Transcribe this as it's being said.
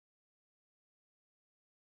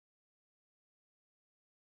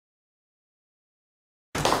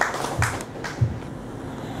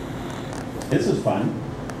This is fun.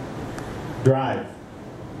 Drive.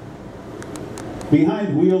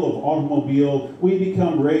 Behind wheel of automobile, we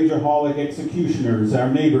become rageaholic executioners, our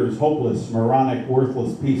neighbors hopeless, moronic,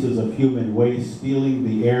 worthless pieces of human waste, stealing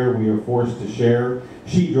the air we are forced to share.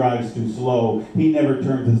 She drives too slow. He never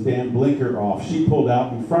turns his damn blinker off. She pulled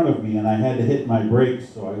out in front of me and I had to hit my brakes,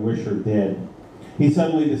 so I wish her dead. He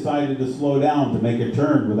suddenly decided to slow down to make a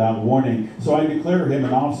turn without warning, so I declare him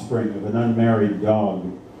an offspring of an unmarried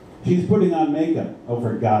dog. She's putting on makeup. Oh,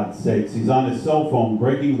 for God's sakes. He's on his cell phone,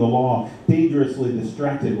 breaking the law, dangerously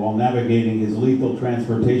distracted while navigating his lethal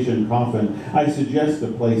transportation coffin. I suggest a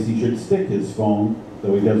place he should stick his phone,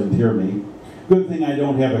 though he doesn't hear me. Good thing I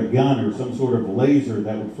don't have a gun or some sort of laser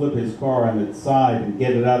that would flip his car on its side and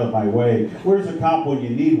get it out of my way. Where's a cop when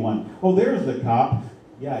you need one? Oh, there's the cop.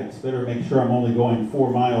 Yikes, better make sure I'm only going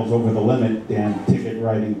 4 miles over the limit, damn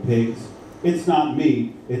ticket-riding pigs. It's not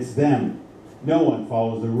me, it's them. No one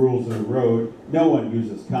follows the rules of the road. No one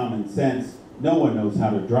uses common sense. No one knows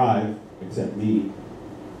how to drive, except me.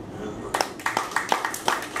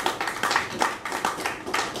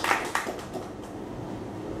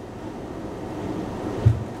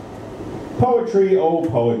 Poetry, oh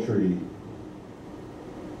poetry.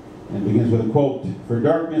 And begins with a quote, "For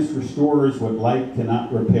darkness restores what light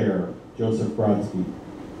cannot repair." Joseph Brodsky.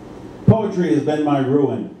 Poetry has been my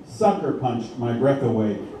ruin, sucker punched my breath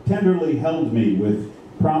away, tenderly held me with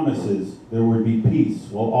promises there would be peace,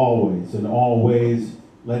 while always and always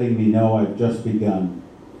letting me know I've just begun.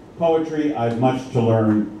 Poetry, I've much to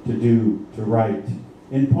learn, to do, to write.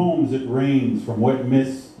 In poems it rains from wet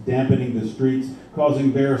mists dampening the streets, causing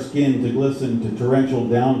bare skin to glisten to torrential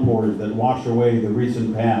downpours that wash away the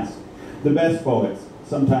recent past. The best poets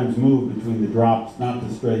sometimes move between the drops, not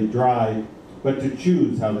to stay dry, but to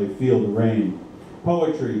choose how they feel the rain.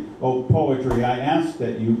 Poetry, oh poetry, I ask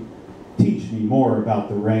that you teach me more about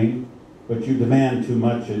the rain, but you demand too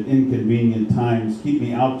much at inconvenient times, keep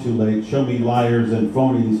me out too late, show me liars and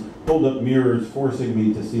phonies, hold up mirrors forcing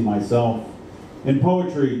me to see myself. In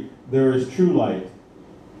poetry, there is true light,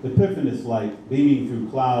 epiphanous light, beaming through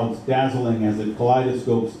clouds, dazzling as it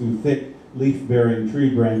kaleidoscopes through thick, leaf-bearing tree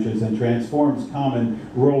branches and transforms common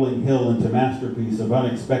rolling hill into masterpiece of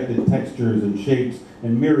unexpected textures and shapes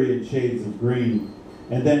and myriad shades of green.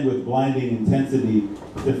 And then with blinding intensity,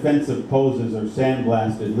 defensive poses are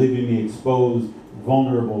sandblasted, leaving me exposed,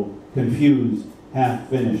 vulnerable, confused,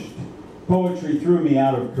 half-finished. Poetry threw me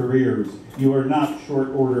out of careers. You are not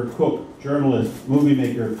short-order cook, journalist, movie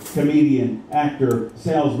maker, comedian, actor,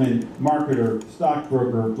 salesman, marketer,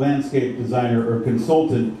 stockbroker, landscape designer, or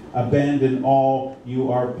consultant. Abandon all, you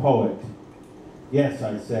are poet. Yes,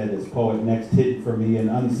 I said, as poet next hid for me in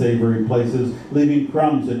unsavory places, leaving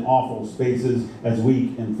crumbs in awful spaces, as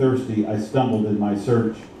weak and thirsty I stumbled in my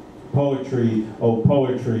search. Poetry, oh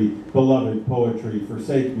poetry, beloved poetry,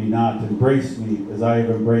 forsake me not, embrace me as I have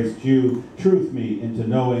embraced you, truth me into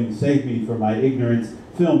knowing, save me from my ignorance,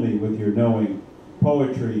 fill me with your knowing.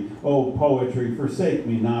 Poetry, oh poetry, forsake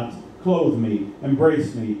me not, clothe me,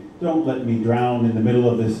 embrace me, don't let me drown in the middle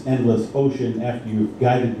of this endless ocean after you've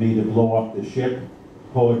guided me to blow up the ship.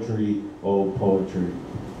 Poetry, oh poetry.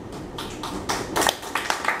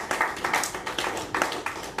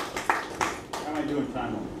 How am I doing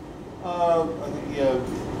time? I think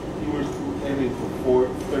you were aiming for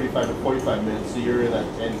 35 to 45 minutes, so you're in that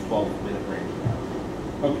 10, 12 minute range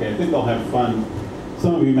now. Okay, I think I'll have fun.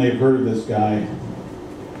 Some of you may have heard of this guy,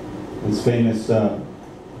 this famous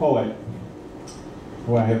poet,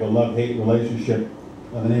 who I have a love-hate relationship,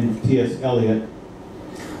 by the name of T.S. Eliot.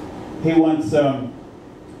 He once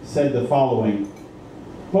said the following: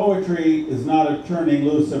 "Poetry is not a turning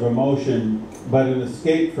loose of emotion, but an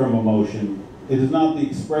escape from emotion. It is not the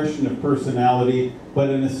expression of personality, but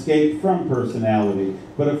an escape from personality.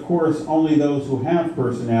 But of course, only those who have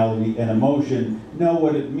personality and emotion know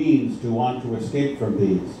what it means to want to escape from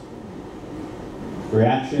these."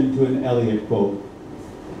 Reaction to an Eliot quote.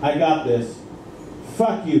 I got this.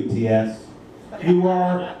 Fuck you, T.S. You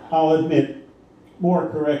are, I'll admit, more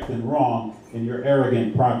correct than wrong in your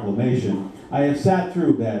arrogant proclamation. I have sat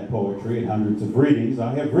through bad poetry and hundreds of readings.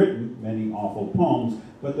 I have written many awful poems,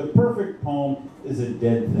 but the perfect poem is a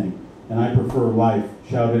dead thing, and I prefer life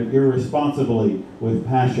shouted irresponsibly with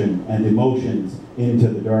passion and emotions into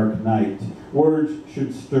the dark night. Words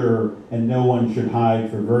should stir, and no one should hide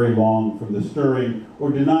for very long from the stirring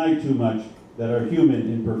or deny too much that our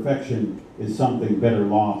human imperfection is something better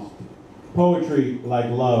lost. Poetry, like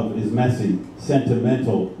love, is messy,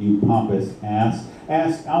 sentimental, you pompous ass.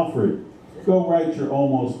 Ask Alfred. Go write your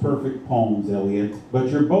almost perfect poems, Eliot, but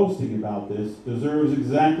your boasting about this deserves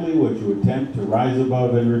exactly what you attempt to rise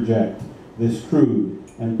above and reject, this crude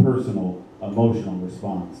and personal emotional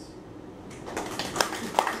response.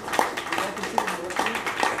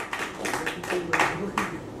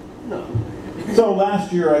 No. So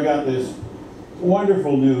last year I got this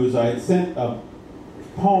wonderful news. I had sent a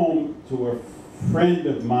poem to a friend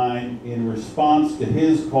of mine in response to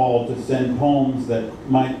his call to send poems that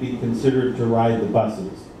might be considered to ride the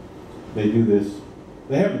buses. They do this.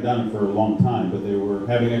 They haven't done it for a long time, but they were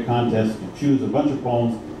having a contest to choose a bunch of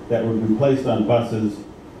poems that would be placed on buses,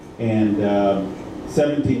 and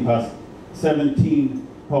 17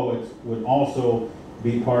 poets would also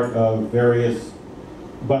be part of various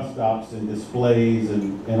bus stops and displays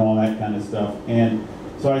and all that kind of stuff. And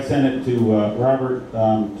so I sent it to Robert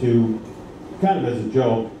to kind of as a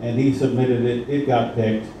joke, and he submitted it. It got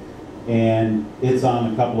picked, and it's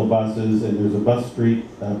on a couple of buses, and there's a bus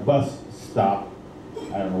stop.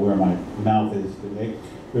 I don't know where my mouth is today.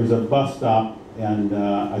 There's a bus stop, and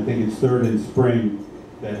I think it's 3rd and Spring,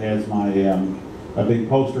 that has my a big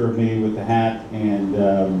poster of me with the hat and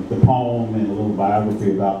the poem and a little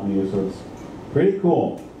biography about me, so it's pretty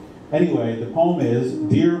cool. Anyway, the poem is,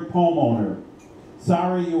 Dear Poem Owner,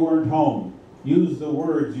 sorry you weren't home. Used the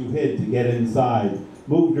words you hid to get inside.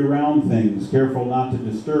 Moved around things, careful not to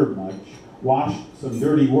disturb much. Washed some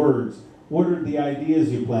dirty words. Ordered the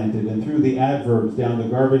ideas you planted and threw the adverbs down the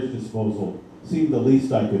garbage disposal. Seemed the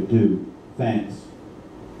least I could do. Thanks.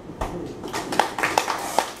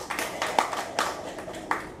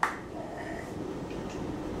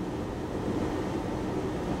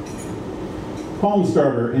 Poem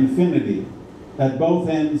starter, infinity. At both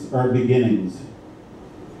ends are beginnings.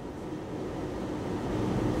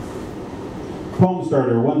 Poem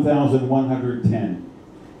starter, 1110.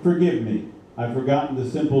 Forgive me, I've forgotten the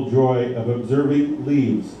simple joy of observing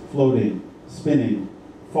leaves floating, spinning,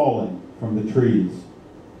 falling from the trees.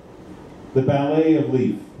 The ballet of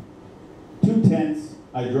leaf. Too tense,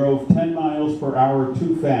 I drove 10 miles per hour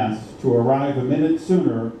too fast to arrive a minute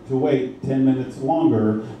sooner to wait 10 minutes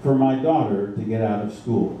longer for my daughter to get out of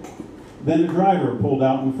school. Then a driver pulled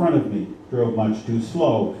out in front of me, drove much too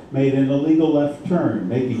slow, made an illegal left turn,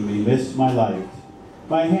 making me miss my light.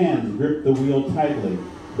 My hands gripped the wheel tightly.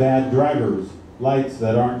 Bad drivers, lights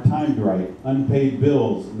that aren't timed right, unpaid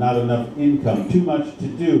bills, not enough income, too much to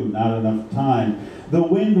do, not enough time. The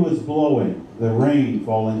wind was blowing, the rain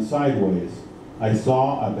falling sideways. I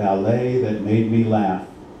saw a ballet that made me laugh.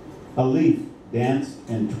 A leaf danced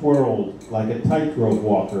and twirled like a tightrope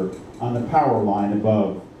walker on the power line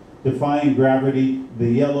above. Defying gravity, the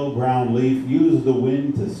yellow-brown leaf used the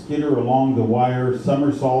wind to skitter along the wire,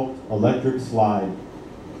 somersault, electric slide.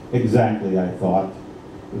 Exactly, I thought.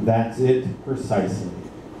 That's it precisely.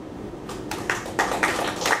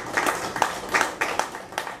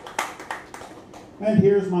 And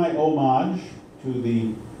here's my homage to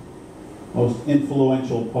the most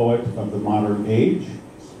influential poet of the modern age,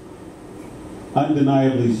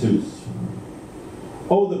 undeniably Seuss.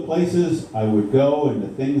 Oh, the places I would go and the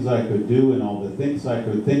things I could do and all the things I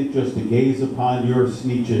could think just to gaze upon your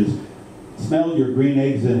sneeches, smell your green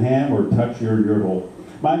eggs and ham, or touch your yodel.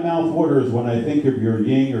 My mouth waters when I think of your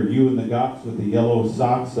ying, or you in the gops with the yellow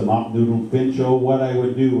socks, the mop-noodled finch. Oh, what I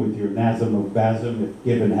would do with your nasm of basm if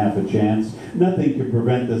given half a chance. Nothing could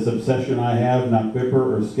prevent this obsession I have, not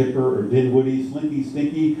Bipper or Skipper or Dinwoody, Slinky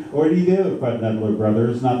Stinky, or any of the other Pudnuddler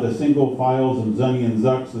brothers, not the single files of Zunny and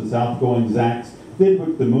Zucks, the south-going Zacks,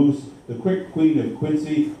 Didwick the Moose, the quick queen of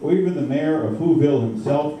Quincy, or even the mayor of Whoville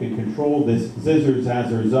himself can control this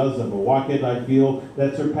zizzer-zazzer-zuzz of a wacket I feel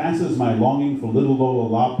that surpasses my longing for Little Lola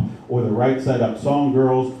Lop, or the Right Side Up Song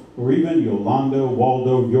Girls, or even Yolanda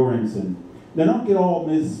Waldo Yorenson. Now don't get all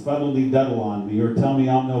Ms. Fuddly-Duddle on me, or tell me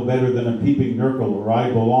I'm no better than a peeping Nurgle, or I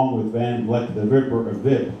belong with Van Vleck the Vipper of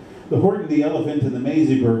Vip. The Horton the Elephant and the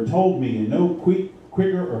Maisie Bird told me in no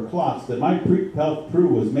quigger or clots that my pre-pelt crew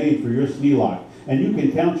was made for your sneelock. And you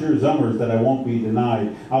can count your zummers that I won't be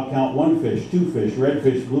denied. I'll count 1 fish, 2 fish, red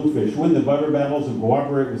fish, blue fish, win the butter battles and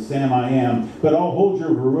cooperate with Sam I Am. But I'll hold your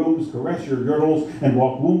varooms, caress your girdles, and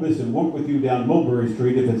walk woombus and whoop with you down Mulberry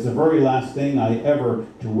Street if it's the very last thing I ever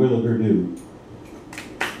to will or do.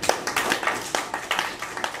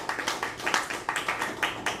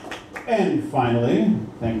 And finally,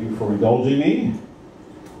 thank you for indulging me,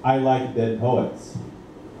 I like dead poets.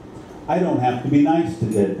 I don't have to be nice to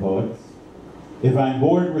dead poets. If I'm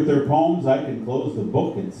bored with their poems, I can close the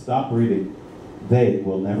book and stop reading. They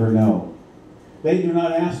will never know. They do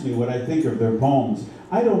not ask me what I think of their poems.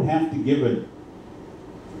 I do not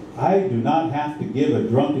have to give a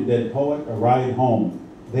drunken dead poet a ride home.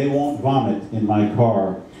 They won't vomit in my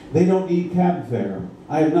car. They don't need cab fare.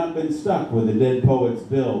 I have not been stuck with a dead poet's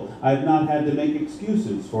bill. I have not had to make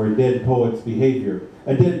excuses for a dead poet's behavior.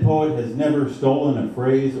 A dead poet has never stolen a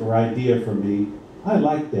phrase or idea from me. I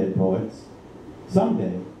like dead poets.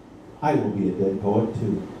 Someday, I will be a dead poet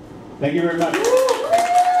too. Thank you very much.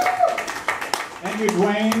 Thank you,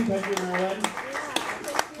 Dwayne. Thank you, Marilyn.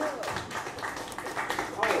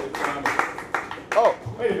 Oh,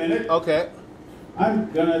 Wait a minute. okay.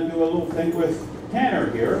 I'm gonna do a little thing with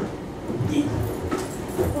Tanner here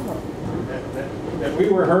that we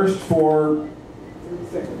rehearsed for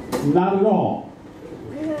not at all.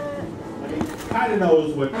 He kind of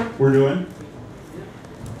knows what we're doing.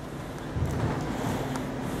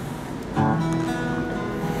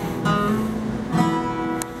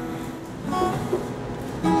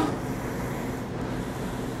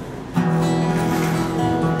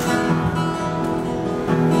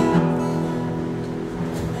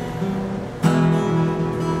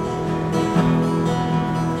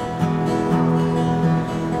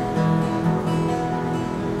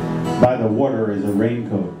 By the water is a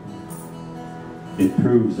raincoat. It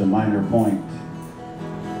proves a minor point.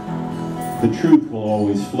 The truth will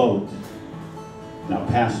always float. Now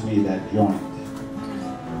pass me that joint.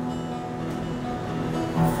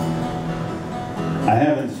 I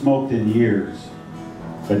haven't smoked in years,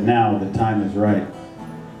 but now the time is right.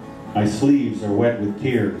 My sleeves are wet with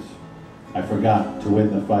tears. I forgot to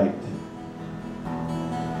win the fight.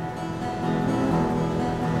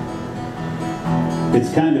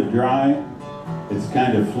 It's kind of dry, it's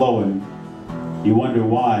kind of flowing. You wonder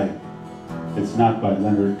why it's not by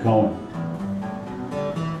Leonard Cohen.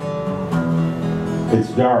 It's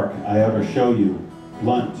dark, I ought to show you,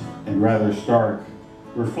 blunt and rather stark,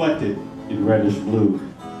 reflected in reddish blue.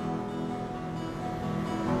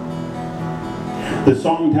 The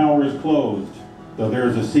song tower is closed, though there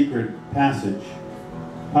is a secret passage.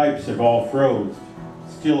 Pipes have all froze,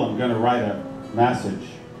 still I'm gonna write a message.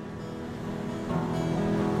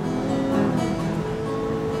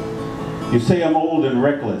 You say I'm old and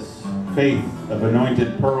reckless, faith of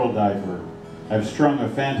anointed pearl diver. I've strung a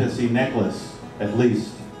fantasy necklace, at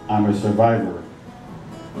least I'm a survivor.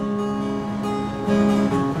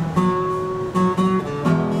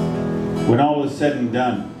 When all is said and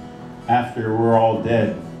done, after we're all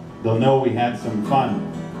dead, they'll know we had some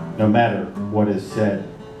fun, no matter what is said.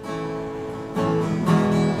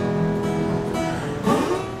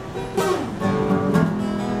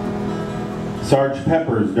 Sarge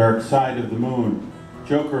Pepper's Dark Side of the Moon,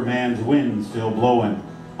 Joker Man's wind still blowing.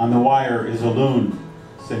 On the wire is a loon,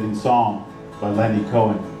 singing song by Lenny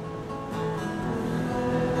Cohen.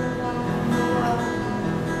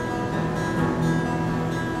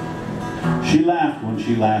 She laughed when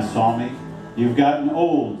she last saw me. You've gotten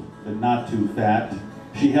old, but not too fat.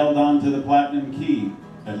 She held on to the platinum key.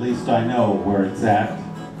 At least I know where it's at.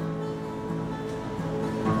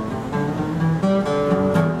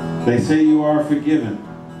 They say you are forgiven,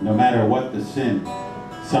 no matter what the sin.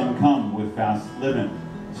 Some come with fast living,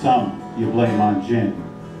 some you blame on gin.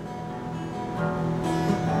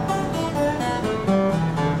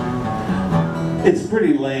 It's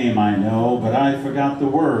pretty lame, I know, but I forgot the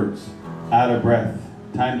words. Out of breath,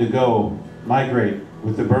 time to go, migrate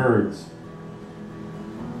with the birds.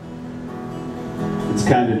 It's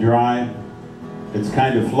kind of dry, it's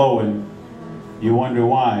kind of flowing. You wonder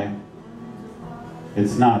why.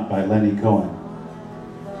 It's not by Lenny Cohen.